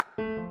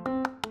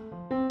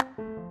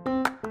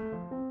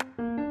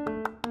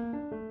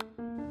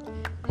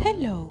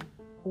Hello,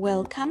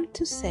 welcome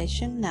to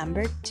session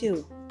number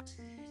 2.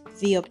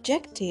 The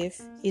objective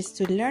is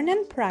to learn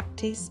and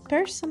practice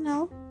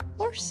personal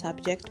or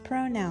subject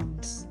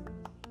pronouns.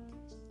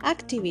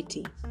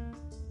 Activity: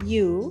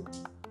 you,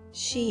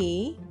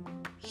 she,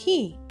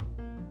 he.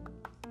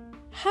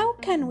 How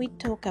can we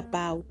talk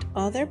about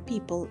other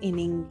people in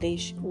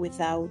English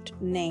without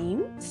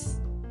names?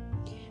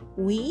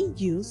 We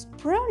use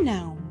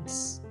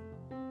pronouns,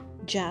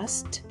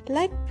 just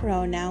like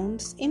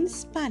pronouns in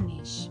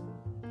Spanish.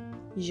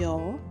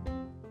 Yo,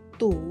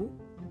 tú,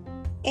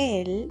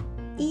 él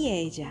y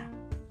ella.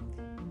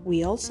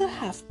 We also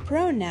have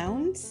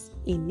pronouns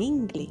in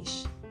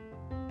English.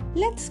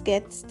 Let's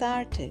get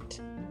started.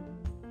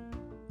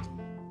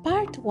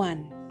 Part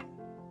 1.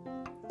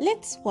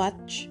 Let's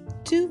watch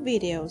 2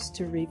 videos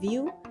to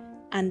review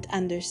and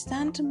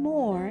understand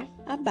more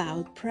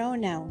about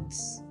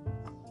pronouns.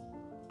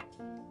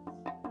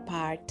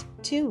 Part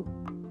 2.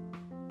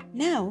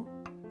 Now,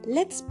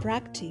 let's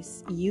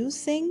practice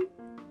using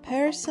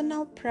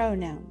personal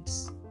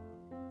pronouns.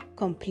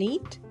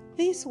 Complete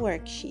this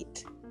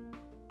worksheet.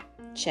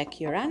 Check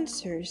your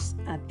answers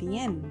at the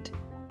end.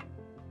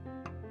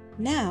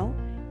 Now,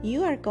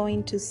 you are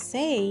going to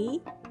say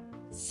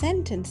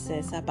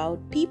sentences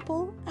about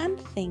people and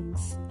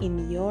things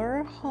in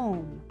your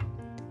home.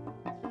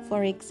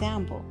 For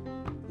example,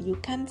 you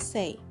can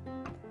say,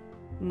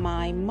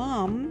 "My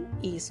mom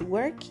is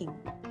working.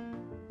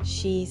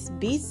 She's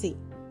busy."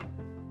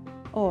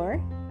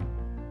 Or,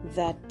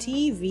 "The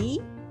TV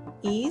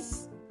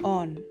is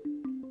on.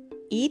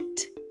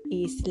 It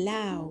is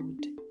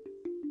loud."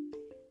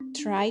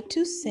 Try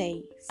to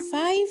say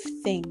 5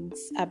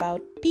 things about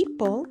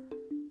people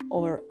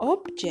or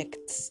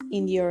objects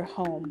in your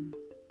home.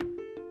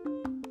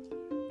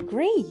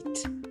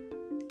 Great!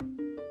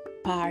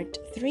 Part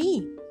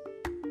 3.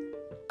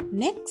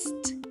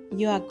 Next,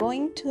 you are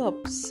going to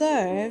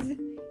observe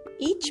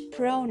each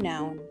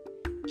pronoun,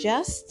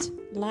 just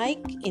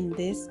like in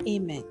this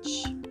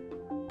image.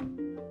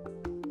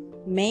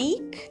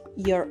 Make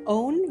your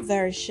own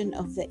version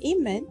of the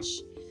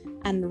image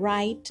and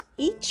write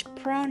each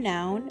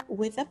pronoun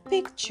with a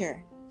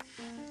picture.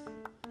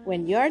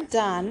 When you're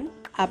done,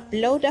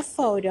 upload a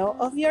photo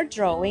of your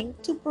drawing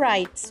to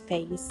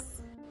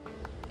Brightspace.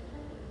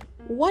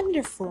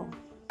 Wonderful!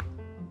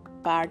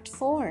 Part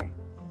 4.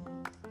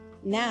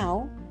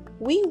 Now,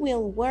 we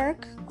will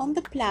work on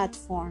the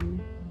platform.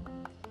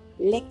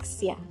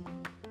 Lexia.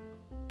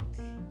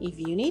 If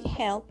you need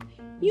help,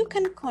 you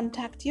can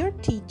contact your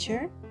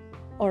teacher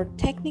or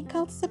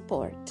technical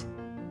support.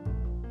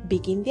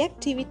 Begin the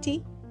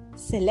activity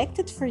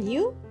selected for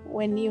you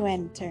when you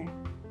enter.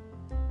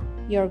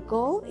 Your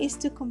goal is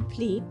to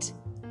complete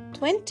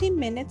 20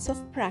 minutes of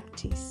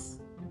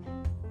practice.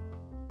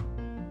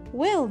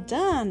 Well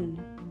done!